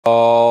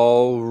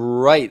All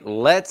right,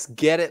 let's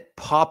get it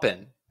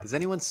poppin'. Does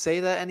anyone say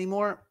that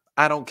anymore?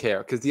 I don't care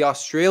because the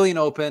Australian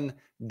Open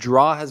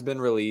draw has been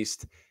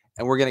released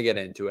and we're going to get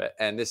into it.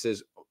 And this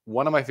is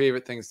one of my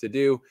favorite things to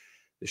do.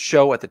 The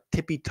show at the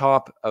tippy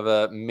top of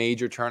a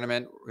major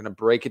tournament. We're going to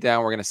break it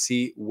down. We're going to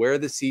see where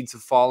the seeds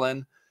have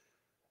fallen,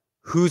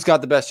 who's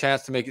got the best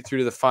chance to make it through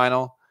to the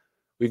final.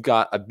 We've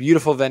got a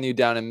beautiful venue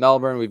down in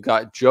Melbourne. We've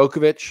got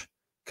Djokovic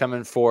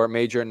coming for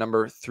major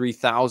number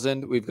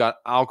 3000. We've got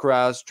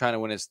Alcaraz trying to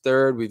win his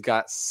third. We've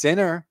got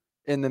Sinner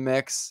in the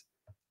mix.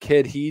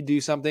 Could he do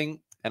something?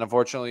 And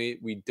unfortunately,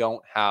 we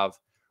don't have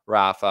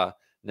Rafa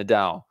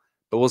Nadal,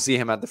 but we'll see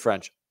him at the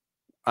French,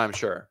 I'm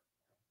sure.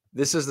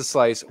 This is The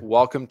Slice.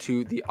 Welcome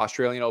to the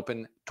Australian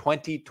Open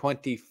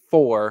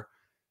 2024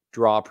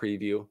 draw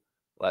preview.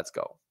 Let's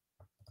go.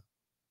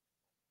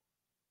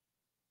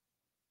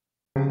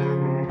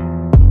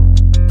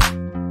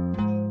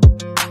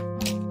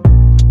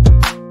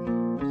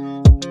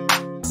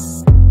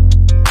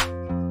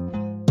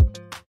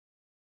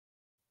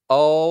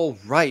 All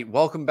right,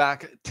 welcome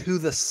back to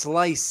The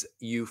Slice,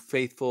 you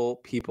faithful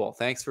people.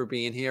 Thanks for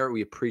being here.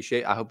 We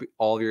appreciate it. I hope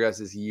all of your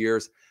guys'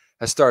 years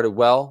has started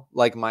well,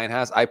 like mine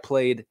has. I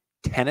played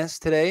tennis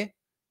today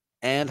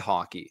and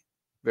hockey.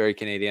 Very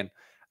Canadian.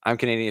 I'm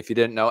Canadian if you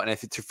didn't know. And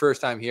if it's your first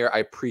time here, I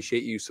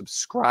appreciate you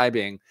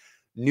subscribing.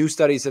 New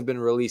studies have been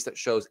released that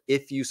shows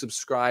if you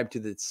subscribe to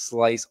The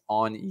Slice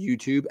on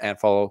YouTube and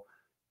follow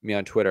me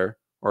on Twitter,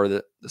 or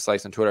the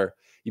Slice on Twitter,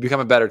 you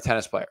become a better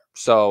tennis player.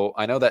 So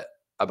I know that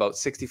about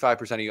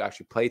 65% of you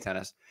actually play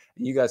tennis,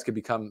 and you guys could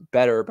become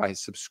better by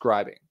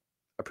subscribing.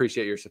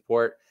 Appreciate your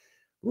support.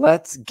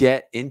 Let's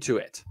get into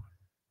it.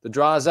 The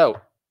draw is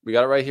out. We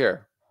got it right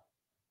here.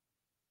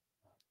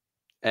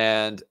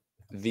 And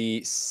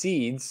the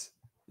seeds,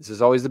 this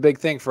is always the big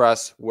thing for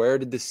us. Where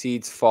did the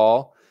seeds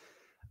fall?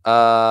 We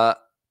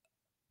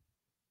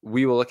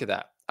will look at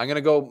that. I'm going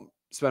to go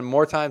spend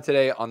more time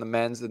today on the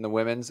men's than the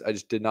women's. I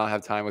just did not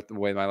have time with the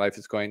way my life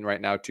is going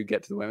right now to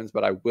get to the women's,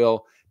 but I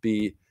will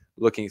be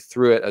looking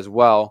through it as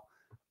well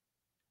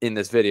in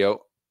this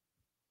video.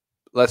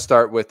 Let's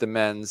start with the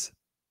men's,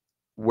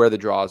 where the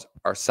draws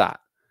are sat.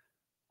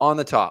 On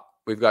the top,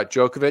 we've got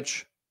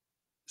Djokovic.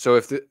 So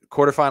if the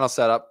quarterfinal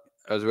setup,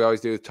 as we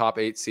always do, top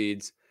 8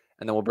 seeds,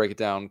 and then we'll break it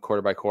down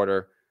quarter by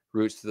quarter,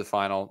 routes to the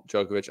final: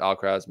 Djokovic,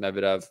 Alcaraz,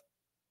 Medvedev,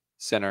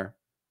 Sinner,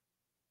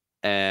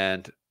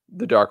 and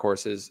the dark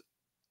horses,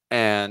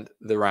 and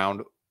the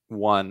round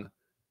 1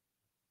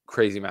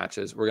 crazy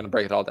matches. We're going to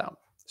break it all down.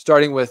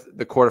 Starting with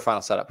the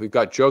quarterfinal setup, we've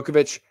got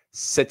Djokovic,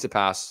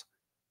 Tsitsipas,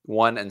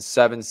 1 and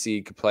 7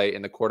 seed could play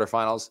in the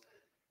quarterfinals.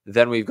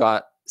 Then we've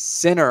got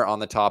Sinner on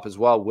the top as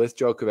well with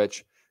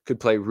Djokovic,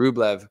 could play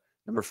Rublev,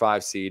 number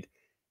 5 seed,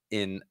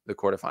 in the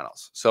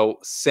quarterfinals. So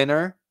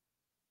Sinner,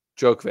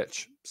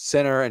 Djokovic.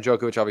 Sinner and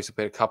Djokovic obviously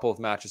played a couple of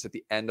matches at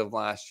the end of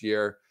last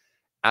year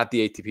at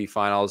the ATP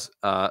finals.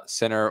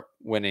 Sinner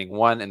winning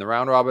 1 in the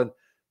round robin,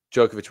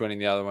 Djokovic winning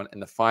the other one in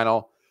the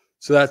final.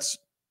 So that's,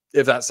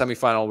 if that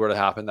semifinal were to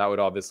happen, that would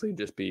obviously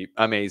just be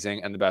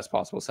amazing and the best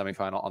possible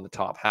semifinal on the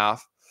top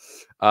half.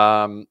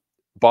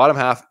 Bottom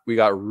half, we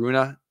got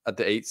Rune at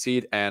the 8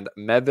 seed, and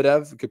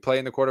Medvedev could play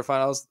in the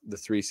quarterfinals, the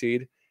 3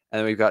 seed. And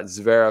then we've got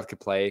Zverev could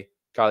play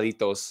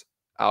Carlitos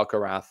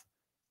Alcaraz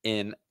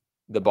in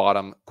the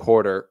bottom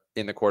quarter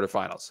in the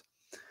quarterfinals.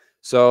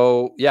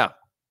 So, yeah,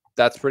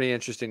 that's pretty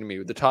interesting to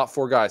me. The top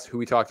 4 guys who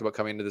we talked about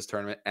coming into this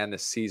tournament and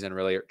this season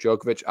really are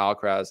Djokovic,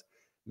 Alcaraz,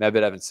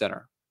 Medvedev, and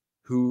Sinner.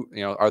 Who,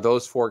 are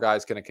those 4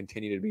 guys going to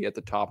continue to be at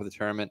the top of the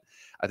tournament?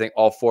 I think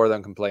all 4 of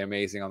them can play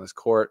amazing on this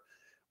court.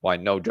 Well, I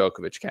know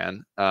Djokovic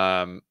can.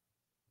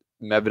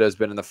 Medvedev's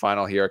been in the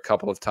final here a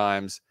couple of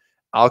times.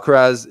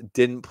 Alcaraz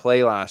didn't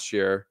play last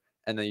year,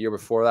 and the year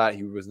before that,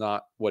 he was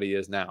not what he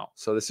is now.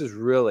 So this is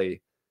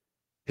really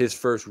his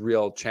first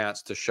real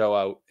chance to show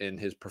out in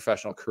his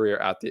professional career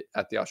at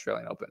the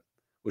Australian Open,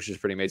 which is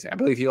pretty amazing. I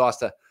believe he lost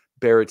to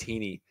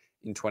Berrettini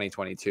in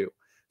 2022.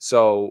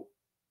 So,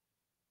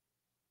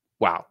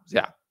 wow.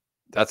 Yeah,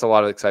 that's a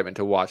lot of excitement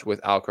to watch with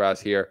Alcaraz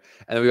here.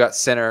 And then we got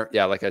Sinner,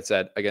 yeah, like I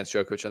said, against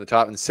Djokovic on the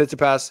top. And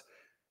Tsitsipas,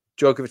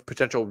 Djokovic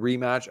potential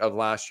rematch of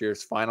last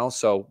year's final.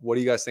 So what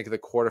do you guys think of the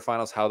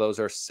quarterfinals, how those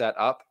are set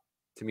up?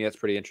 To me, that's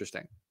pretty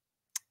interesting.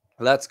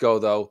 Let's go,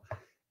 though,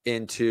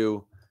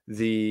 into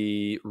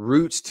the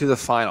routes to the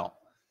final.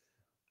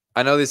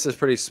 I know this is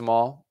pretty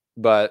small,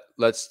 but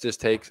let's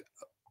just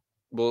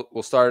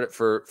we'll start it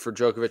for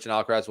Djokovic and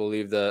Alcaraz. We'll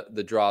leave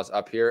the draws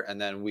up here,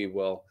 and then we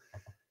will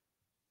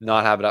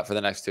not have it up for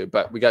the next 2.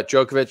 But we got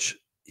Djokovic.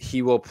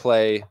 He will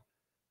play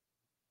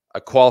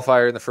a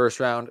qualifier in the first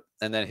round,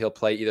 and then he'll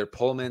play either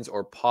Pullmans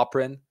or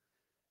Poprin,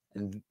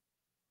 and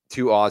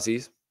 2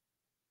 Aussies.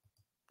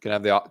 Going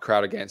to have the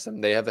crowd against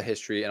them. They have a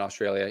history in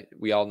Australia.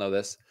 We all know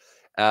this.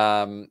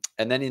 And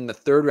then in the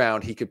third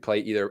round, he could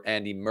play either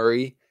Andy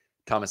Murray,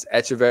 Thomas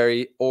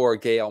Etcheverry, or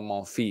Gael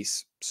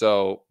Monfils.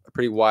 So a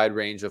pretty wide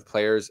range of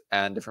players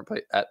and different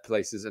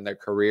places in their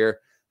career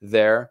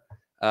there.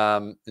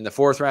 In the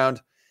fourth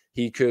round,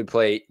 he could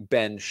play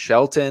Ben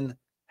Shelton,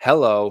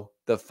 Hello,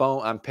 the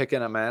phone.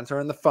 I'm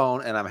answering the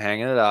phone and I'm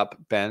hanging it up.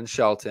 Ben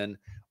Shelton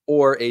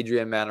or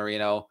Adrian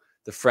Manarino,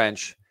 the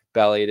French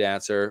ballet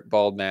dancer,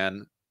 bald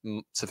man,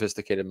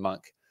 sophisticated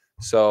monk.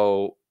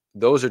 So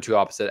those are two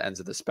opposite ends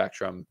of the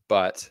spectrum,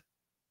 but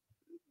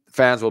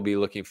fans will be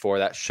looking for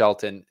that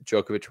Shelton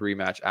Djokovic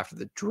rematch after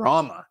the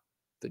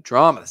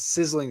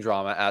sizzling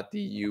drama at the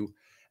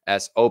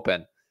U.S.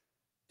 Open.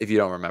 If you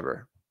don't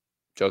remember,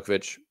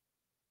 Djokovic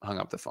hung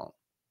up the phone.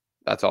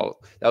 That's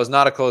all. That was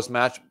not a close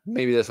match.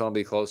 Maybe this one will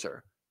be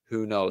closer.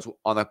 Who knows?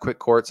 On the quick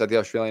courts at the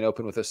Australian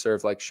Open with a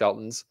serve like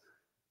Shelton's,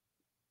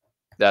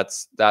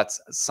 that's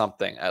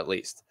something at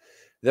least.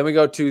 Then we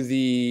go to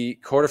the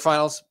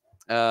quarterfinals.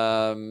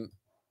 Djokovic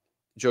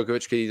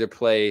could either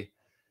play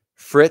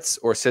Fritz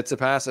or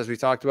Tsitsipas, as we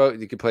talked about.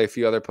 You could play a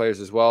few other players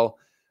as well.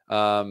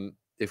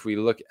 If we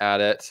look at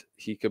it,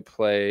 he could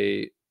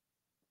play.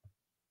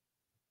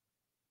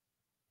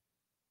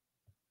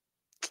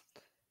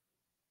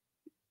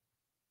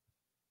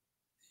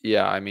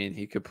 Yeah, I mean,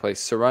 he could play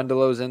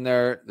Cerundolo's in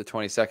there, the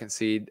 22nd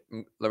seed.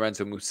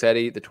 Lorenzo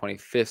Musetti, the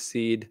 25th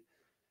seed.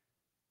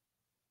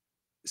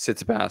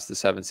 Tsitsipas, the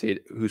 7th seed,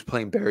 who's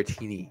playing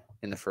Berrettini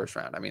in the first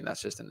round. I mean,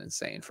 that's just an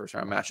insane first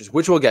round matches,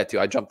 which we'll get to.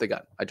 I jumped the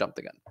gun.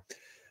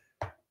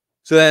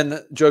 So then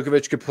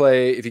Djokovic could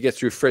play, if he gets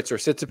through Fritz or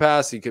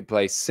Tsitsipas, he could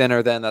play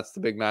Sinner then. That's the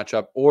big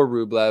matchup. Or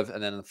Rublev.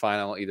 And then in the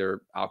final,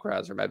 either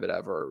Alcaraz or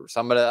Medvedev or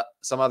some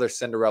other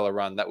Cinderella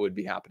run that would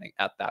be happening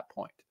at that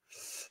point.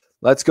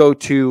 Let's go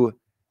to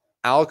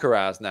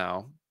Alcaraz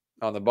now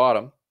on the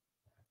bottom.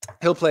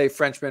 He'll play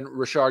Frenchman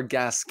Richard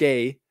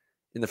Gasquet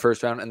in the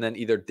first round, and then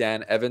either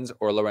Dan Evans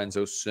or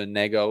Lorenzo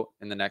Sonego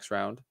in the next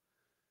round.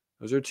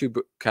 Those are two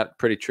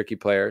pretty tricky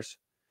players.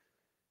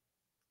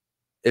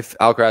 If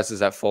Alcaraz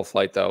is at full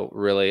flight, though,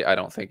 really, I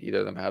don't think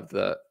either of them have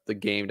the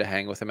game to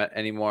hang with him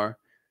anymore.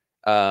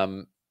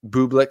 Bublik,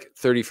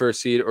 31st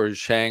seed, or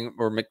Zhang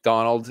or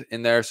McDonald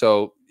in there.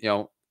 So,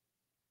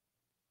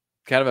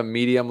 kind of a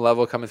medium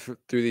level coming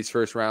through these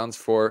first rounds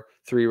for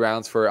 3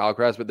 rounds for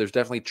Alcaraz, but there's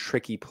definitely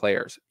tricky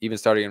players, even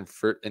starting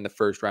in the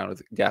first round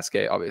with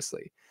Gasquet,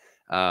 obviously.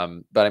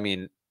 But I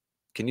mean,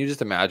 can you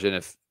just imagine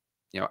if,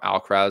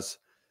 Alcaraz,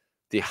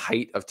 the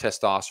height of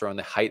testosterone,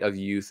 the height of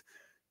youth,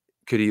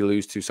 could he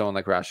lose to someone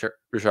like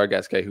Richard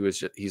Gasquet, who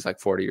is he's like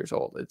 40 years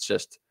old? It's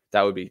just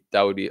that would be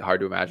hard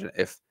to imagine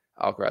if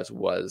Alcaraz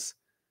was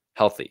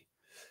healthy.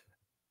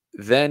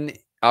 Then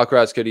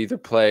Alcaraz could either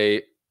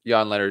play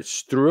Jan-Lennard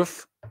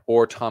Struff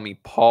or Tommy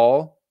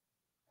Paul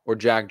or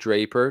Jack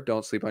Draper.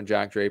 Don't sleep on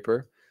Jack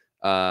Draper.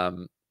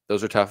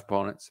 Those are tough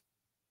opponents.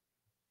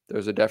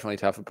 Those are definitely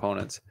tough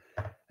opponents.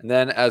 And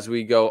then as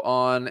we go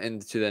on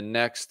into the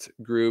next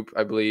group,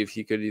 I believe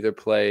he could either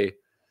play,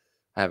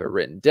 I have it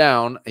written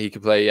down, he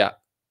could play,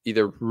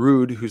 either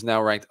Ruud, who's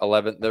now ranked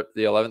 11th,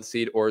 the 11th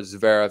seed, or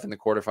Zverev in the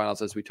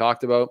quarterfinals, as we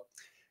talked about.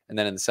 And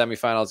then in the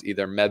semifinals,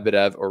 either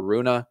Medvedev or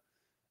Rune.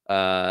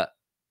 And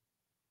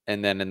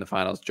then in the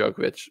finals,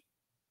 Djokovic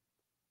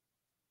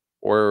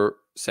or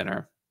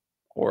Sinner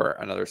or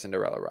another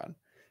Cinderella run.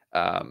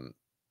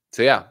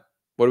 So yeah,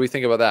 what do we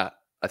think about that?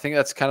 I think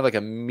that's kind of like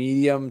a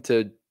medium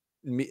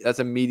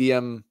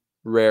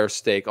rare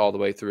steak all the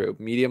way through.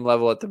 Medium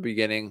level at the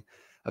beginning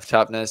of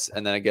toughness,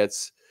 and then it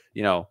gets,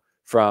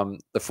 from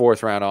the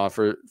 4th round on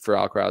for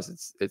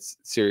Alcaraz, it's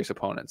serious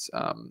opponents.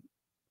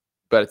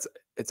 But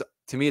it's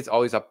to me, it's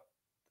always up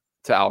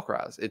to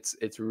Alcaraz.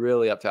 It's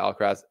really up to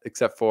Alcaraz,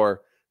 except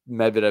for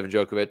Medvedev and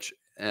Djokovic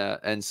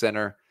and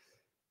Sinner.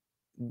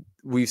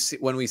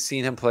 When we've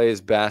seen him play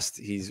his best,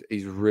 he's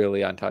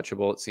really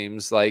untouchable, it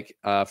seems like,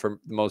 for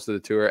most of the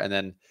tour. And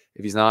then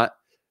if he's not,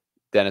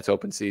 then it's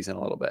open season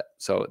a little bit.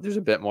 So there's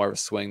a bit more of a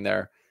swing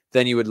there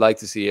than you would like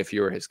to see if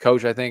you were his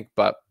coach, I think.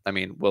 But I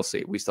mean, we'll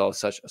see. We still have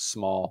such a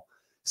small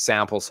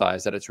sample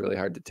size that it's really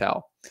hard to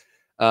tell.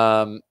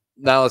 Now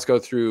let's go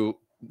through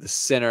the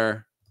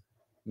Sinner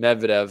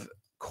Medvedev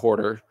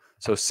quarter.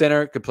 So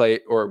Sinner could play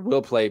or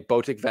will play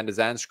Botic van de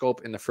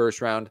Zandschulp in the first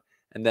round,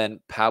 and then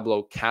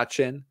Pablo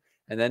Kachin,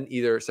 and then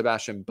either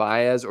Sebastian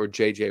Baez or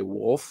JJ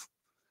Wolf,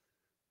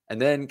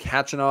 and then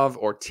Kachanov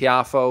or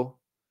Tiafoe.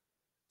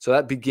 So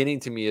that beginning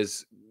to me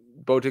is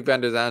Botic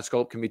van de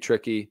Zandschulp can be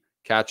tricky.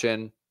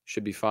 Kachin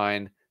should be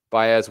fine.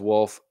 Baez,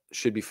 Wolf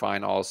should be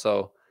fine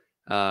also.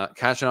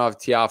 Kachanov,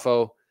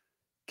 Tiafoe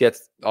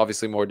gets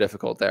obviously more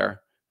difficult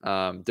there.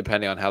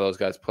 Depending on how those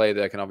guys play,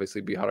 that can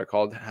obviously be harder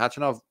called.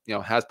 Kachanov,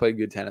 has played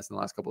good tennis in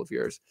the last couple of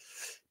years.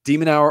 De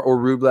Minaur or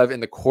Rublev in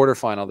the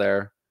quarterfinal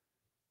there.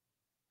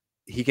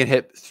 He can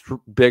hit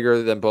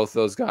bigger than both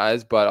those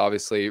guys, but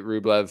obviously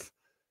Rublev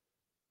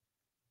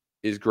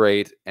is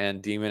great,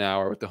 and De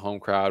Minaur with the home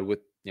crowd, with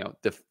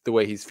the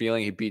way he's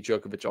feeling, he beat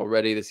Djokovic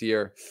already this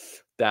year.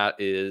 That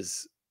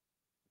is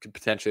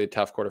potentially a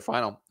tough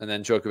quarterfinal. And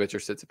then Djokovic or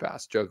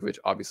Tsitsipas. Djokovic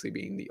obviously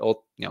being the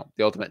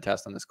ultimate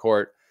test on this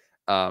court,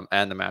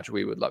 and the match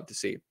we would love to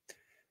see.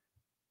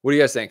 What do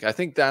you guys think? I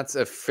think that's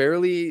a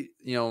fairly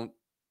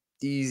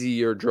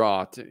easier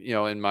draw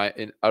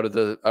to, out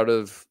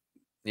of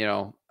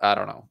I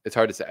don't know. It's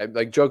hard to say.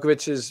 Like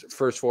Djokovic's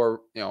first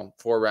 4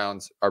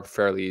 rounds are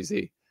fairly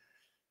easy.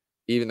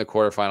 even the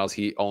quarterfinals,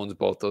 he owns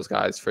both those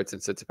guys, Fritz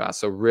and Tsitsipas.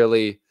 So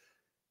really,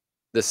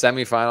 the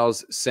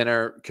semifinals,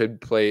 Sinner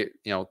could play,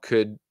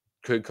 could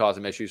cause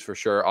him issues for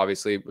sure.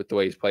 Obviously, with the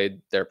way he's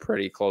played, they're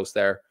pretty close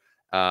there.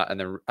 And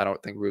then I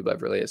don't think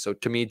Rublev really is. So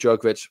to me,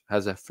 Djokovic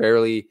has a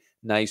fairly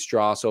nice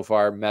draw so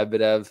far.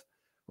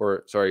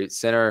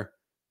 Sinner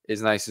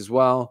is nice as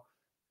well.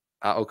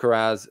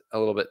 Alcaraz a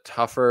little bit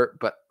tougher,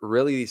 but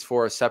really these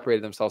four have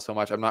separated themselves so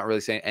much. I'm not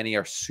really saying any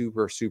are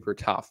super, super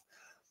tough.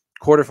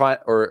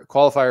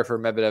 Qualifier for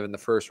Medvedev in the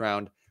first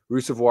round,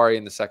 Ruusuvuori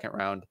in the second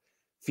round,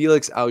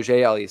 Felix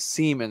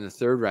Auger-Aliassime in the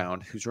third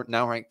round, who's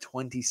now ranked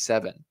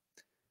 27,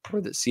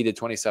 or seeded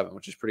 27,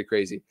 which is pretty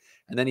crazy.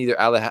 And then either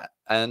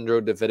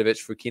Alejandro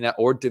Davidovich Fokina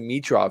or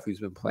Dimitrov, who's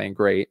been playing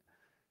great,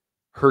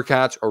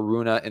 Hurkacz or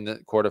Rune in the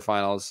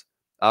quarterfinals,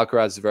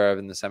 Alcaraz Zverev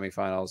in the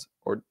semifinals,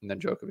 and then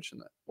Djokovic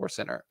or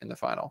Sinner in the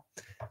final.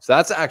 So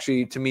that's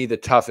actually, to me, the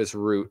toughest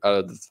route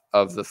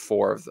of the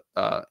four of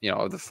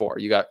the four.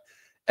 You got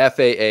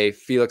FAA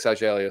Felix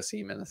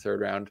Auger-Aliassime in the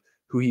third round,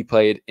 who he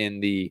played in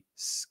the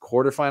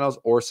quarterfinals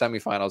or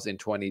semifinals in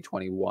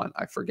 2021.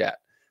 I forget,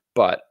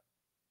 but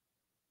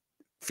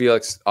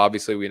Felix,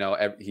 obviously, we know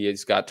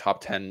he's got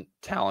top 10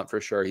 talent for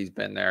sure. He's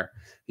been there.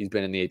 He's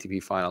been in the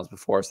ATP finals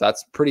before. So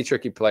that's a pretty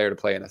tricky player to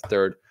play in the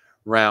third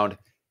round,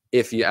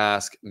 if you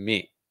ask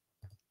me.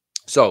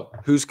 So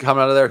who's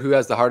coming out of there? Who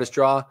has the hardest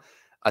draw?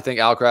 I think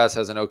Alcaraz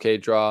has an okay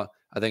draw.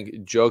 I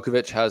think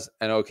Djokovic has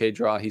an okay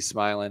draw. He's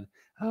smiling.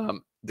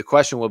 The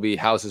question will be,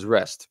 how's his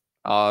wrist?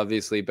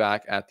 Obviously,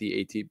 back at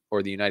the ATP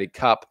or the United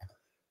Cup,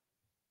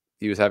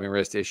 he was having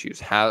wrist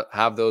issues.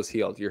 Have those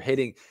healed. You're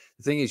hitting.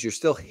 The thing is, you're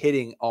still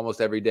hitting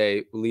almost every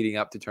day leading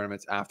up to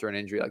tournaments after an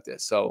injury like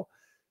this. So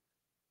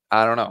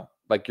I don't know.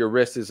 Like, your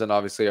wrist isn't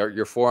obviously,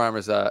 your forearm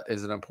is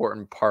an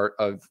important part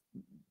of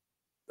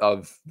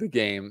the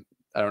game.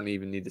 I don't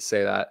even need to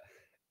say that.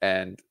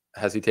 And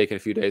has he taken a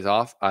few days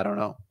off? I don't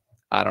know.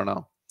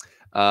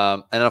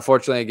 And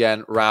unfortunately,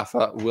 again,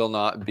 Rafa will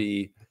not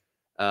be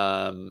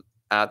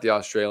at the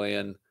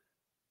Australian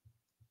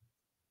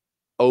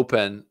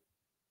Open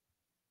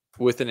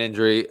with an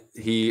injury.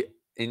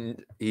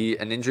 An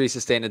injury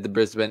sustained at the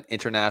Brisbane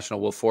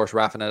International will force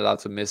Rafa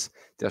Nadal to miss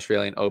the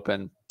Australian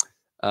Open.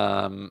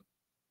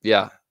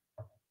 Yeah.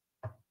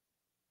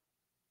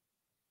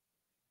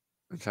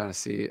 I'm trying to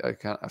see.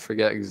 I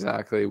forget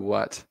exactly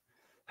what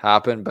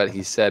happened, but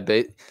he said,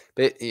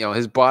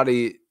 his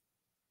body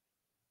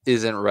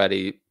isn't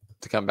ready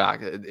to come back.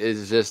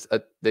 It's just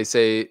they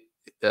say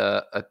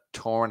a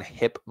torn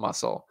hip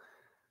muscle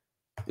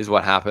is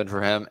what happened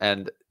for him,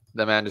 and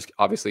the man just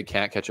obviously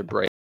can't catch a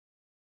break.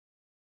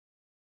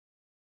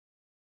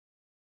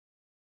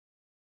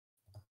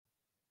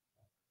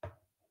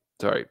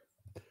 Sorry.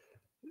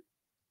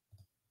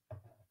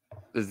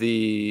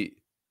 The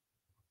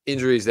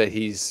injuries that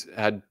he's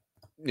had,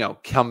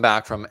 come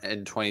back from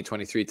in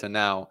 2023 to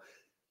now.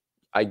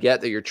 I get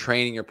that you're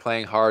training, you're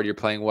playing hard, you're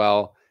playing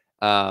well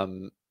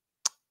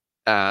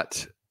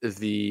at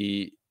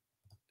the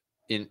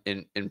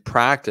in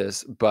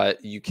practice,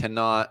 but you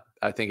cannot.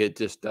 I think it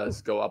just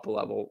does go up a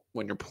level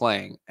when you're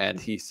playing. And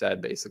he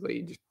said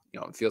basically, just,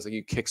 it feels like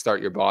you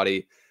kickstart your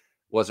body,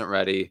 wasn't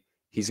ready.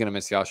 He's going to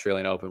miss the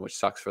Australian Open, which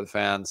sucks for the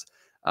fans.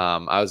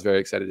 I was very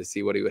excited to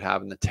see what he would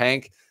have in the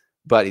tank,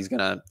 but he's going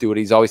to do what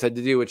he's always had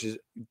to do, which is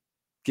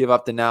give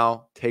up the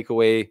now, take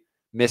away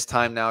missed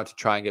time now to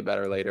try and get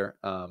better later.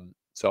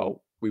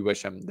 So we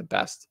wish him the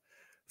best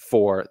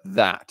for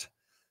that.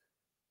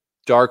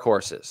 Dark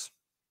horses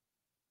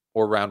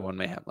or round one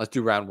mayhem. Let's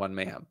do round one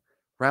mayhem.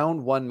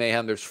 Round one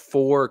mayhem. There's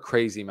 4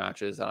 crazy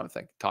matches that I'm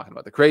talking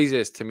about. The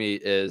craziest to me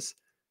is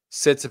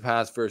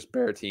Tsitsipas versus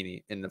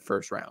Berrettini in the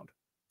first round.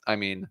 I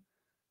mean,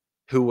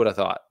 who would have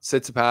thought?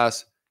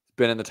 Tsitsipas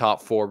been in the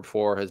top 4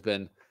 before,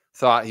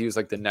 thought he was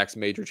like the next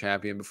major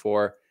champion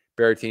before.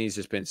 Berrettini's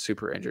just been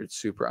super injured,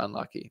 super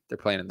unlucky. They're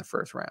playing in the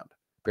first round.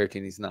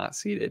 Berrettini's not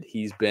seeded.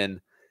 He's been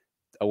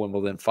a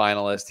Wimbledon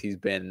finalist. He's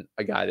been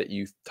a guy that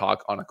you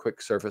talk on a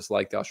quick surface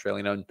like the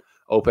Australian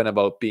Open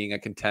about being a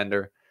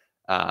contender.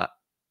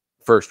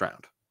 First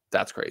round.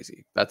 That's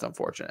crazy. That's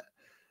unfortunate.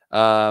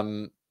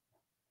 Who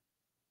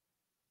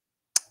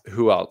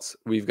else?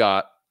 We've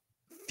got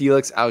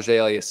Felix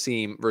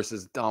Auger-Aliassime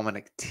versus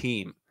Dominic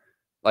Thiem.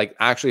 Like,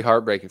 actually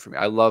heartbreaking for me.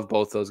 I love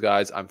both those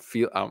guys. I'm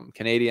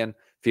Canadian.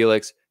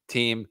 Felix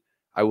Thiem.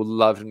 I would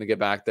love him to get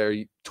back there.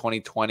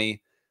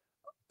 2020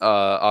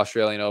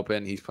 Australian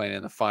Open. He's playing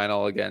in the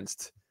final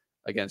against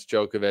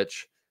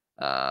Djokovic.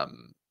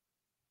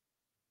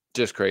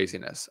 Just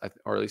craziness,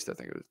 or at least I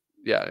think it was.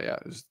 Yeah.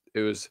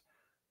 It was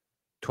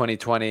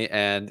 2020,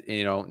 and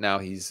now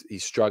he's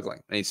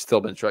struggling, and he's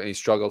still been struggling. He's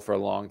struggled for a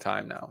long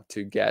time now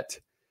to get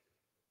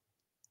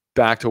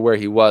back to where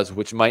he was,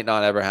 which might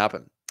not ever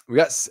happen.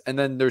 And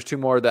then there's 2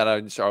 more that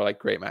are like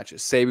great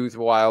matches. Seibold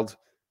Wild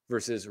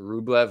versus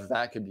Rublev.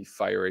 That could be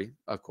fiery,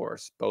 of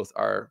course. Both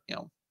are,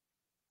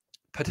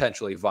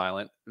 potentially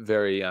violent,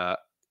 very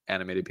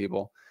animated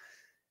people.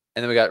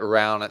 And then we got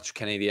Raonic,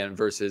 Canadian,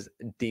 versus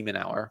De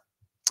Minaur.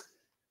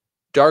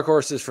 Dark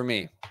horses for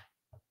me.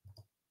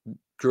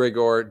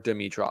 Grigor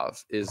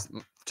Dimitrov is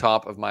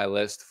top of my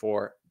list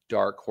for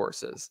dark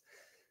horses.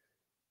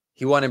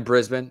 He won in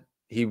Brisbane.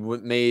 He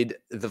made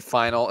the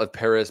final of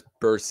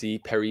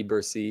Paris-Bercy,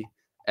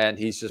 and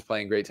he's just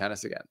playing great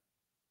tennis again.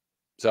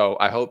 So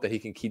I hope that he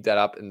can keep that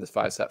up in this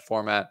 5-set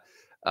format.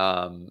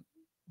 But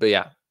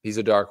yeah, he's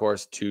a dark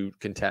horse to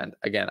contend.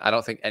 Again, I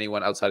don't think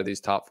anyone outside of these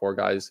top 4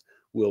 guys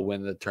will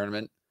win the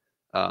tournament.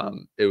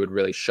 It would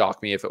really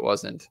shock me if it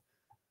wasn't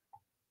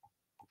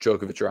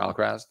Djokovic or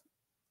Alcaraz.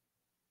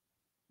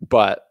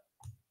 But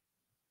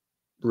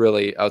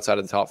really, outside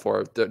of the top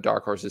 4, the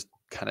dark horses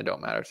kind of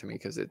don't matter to me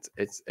because it's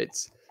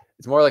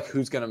more like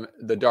who's gonna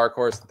the dark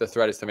horse. The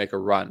threat is to make a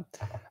run.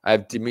 I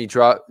have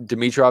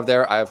Dimitrov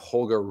there. I have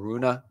Holger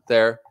Rune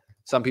there.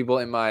 Some people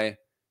in my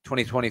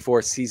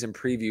 2024 season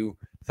preview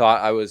thought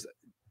I was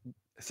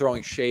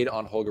throwing shade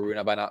on Holger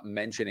Rune by not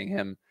mentioning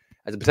him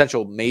as a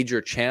potential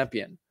major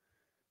champion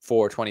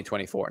for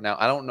 2024. Now,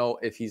 I don't know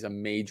if he's a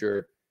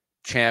major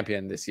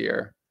champion this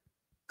year.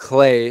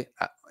 Clay,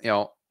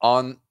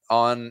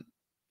 on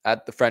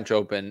at the French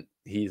Open,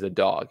 he's a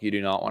dog. You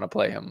do not want to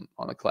play him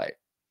on the clay.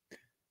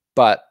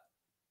 But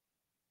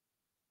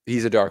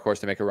he's a dark horse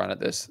to make a run at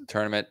this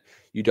tournament.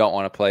 You don't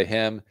want to play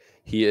him.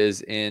 He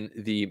is in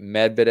the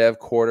Medvedev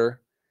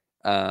quarter.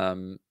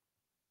 So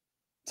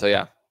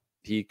yeah,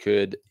 he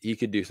could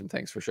do some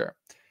things for sure.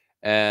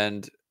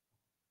 And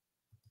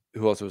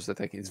who else was I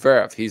thinking?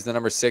 Zverev. He's the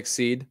number 6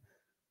 seed.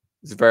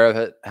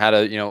 Zverev had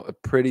a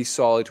pretty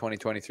solid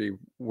 2023,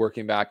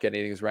 working back,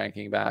 getting his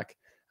ranking back.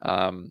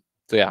 So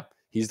yeah,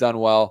 he's done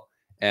well,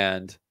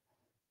 and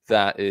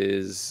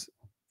he's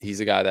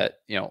a guy that,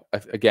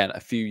 again,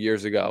 a few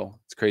years ago,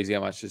 it's crazy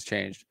how much has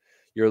changed.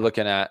 You're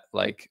looking at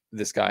like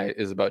this guy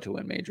is about to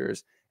win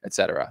majors,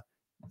 etc.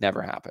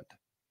 Never happened.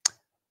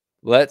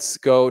 Let's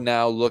go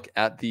now look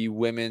at the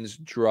women's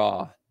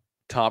draw,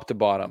 top to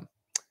bottom.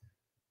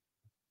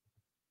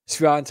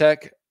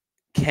 Swiatek,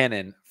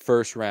 Kenin,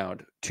 first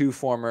round. Technically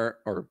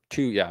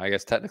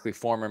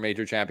former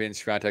major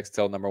champions. Swiatek's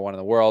still number 1 in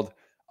the world.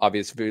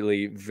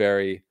 Obviously,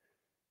 very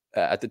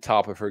at the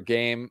top of her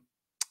game.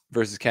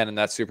 Versus Kenin,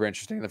 that's super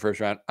interesting in the first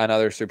round.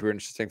 Another super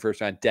interesting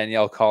first round.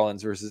 Danielle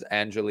Collins versus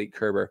Angelique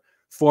Kerber.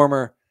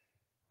 Former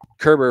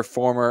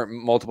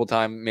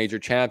multiple-time major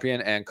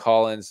champion, and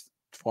Collins,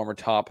 former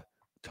top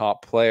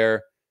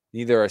player.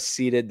 Neither are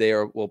seeded. They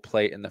will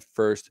play in the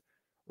first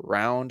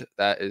round.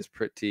 That is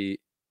pretty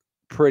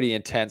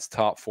intense.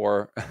 Top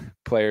 4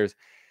 players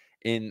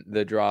in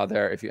the draw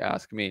there, if you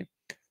ask me.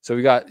 So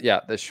we got,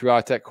 the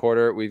Swiatek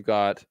quarter. We've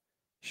got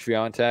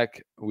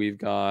Swiatek. We've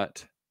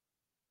got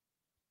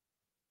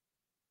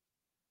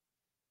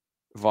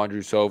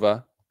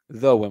Vondrousova,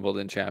 the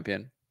Wimbledon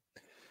champion.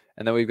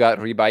 And then we've got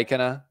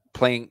Rybakina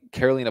playing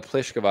Karolina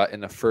Pliskova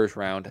in the first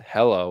round.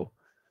 Hello.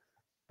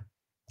 And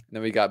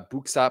then we got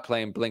Buksat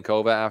playing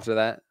Blinkova after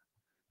that.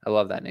 I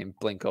love that name,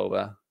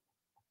 Blinkova.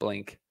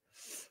 Blink.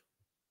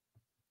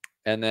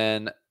 And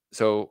then,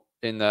 so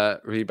in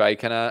the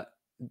Rybakina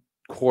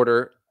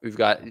quarter, we've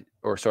got,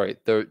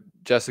 the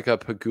Jessica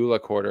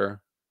Pegula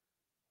quarter.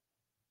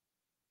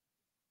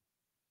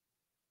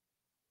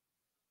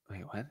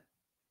 Wait, what?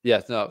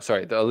 Yes, no,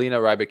 sorry. The Alina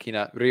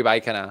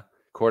Rybakina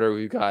quarter,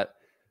 we've got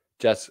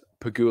Jess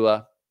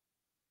Pegula.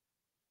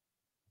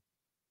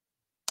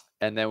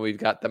 And then we've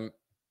got the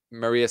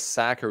Maria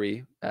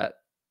Sakkari at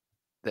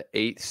the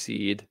 8th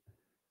seed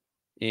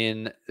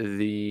in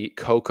the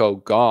Coco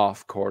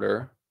Gauff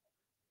quarter.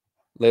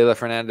 Leylah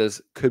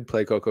Fernandez could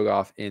play Coco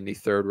Gauff in the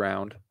 3rd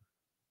round.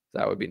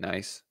 That would be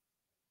nice.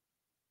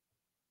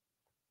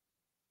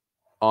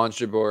 Ons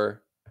Jabeur,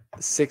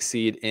 the 6th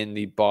seed in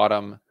the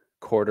bottom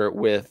quarter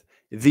with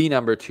the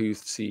number 2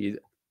 seed,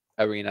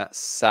 Arina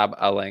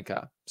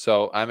Sabalenka.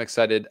 So I'm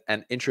excited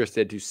and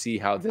interested to see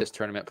how this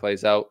tournament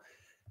plays out.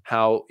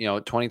 How,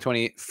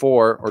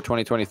 2024 or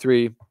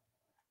 2023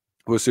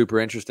 was super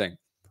interesting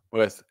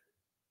with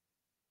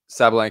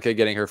Sabalenka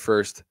getting her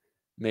first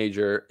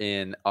major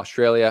in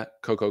Australia,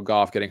 Coco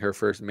Gauff getting her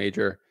first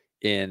major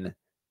in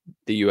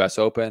the US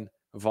Open,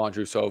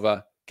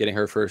 Vondrousova getting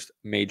her first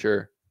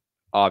major,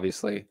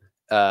 obviously,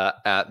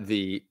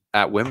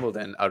 at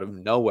Wimbledon out of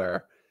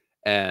nowhere.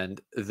 And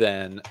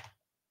then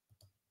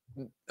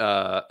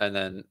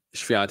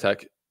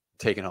Swiatek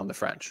taking home the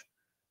French,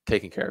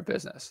 taking care of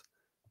business.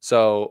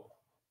 So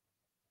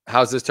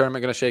how's this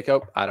tournament going to shake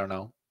out? I don't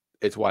know.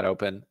 It's wide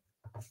open.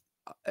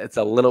 It's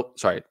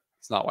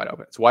not wide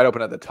open. It's wide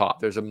open at the top.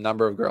 There's a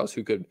number of girls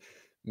who could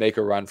make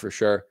a run for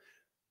sure.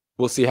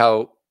 We'll see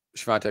how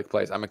Swiatek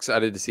plays. I'm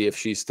excited to see if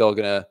she's still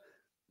going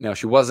to,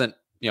 she wasn't,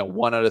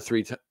 1 out of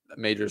 3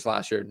 majors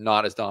last year,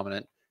 not as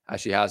dominant as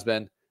she has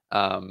been.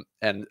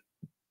 And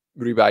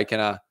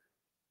Rybakina,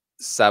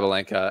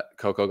 Sabalenka,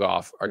 Coco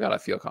Gauff are got to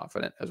feel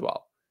confident as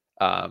well.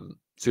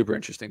 Super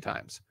interesting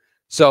times.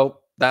 So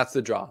that's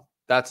the draw.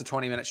 That's a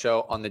 20-minute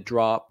show on the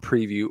draw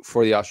preview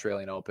for the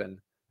Australian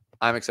Open.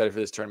 I'm excited for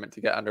this tournament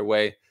to get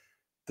underway.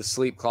 The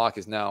sleep clock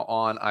is now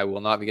on. I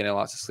will not be getting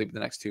lots of sleep in the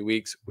next 2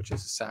 weeks, which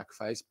is a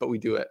sacrifice, but we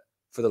do it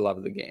for the love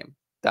of the game.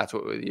 That's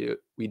what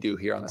we do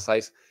here on the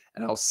Slice.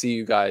 And I'll see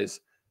you guys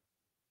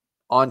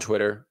on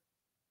Twitter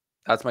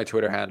That's my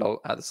Twitter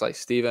handle, at the Slice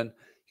Steven.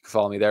 You can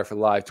follow me there for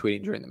live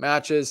tweeting during the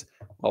matches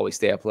while we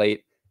stay up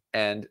late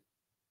and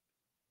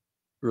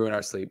ruin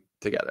our sleep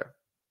together.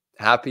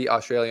 Happy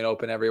Australian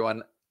Open,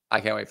 everyone. I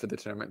can't wait for the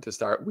tournament to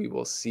start. We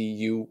will see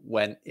you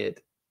when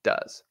it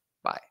does.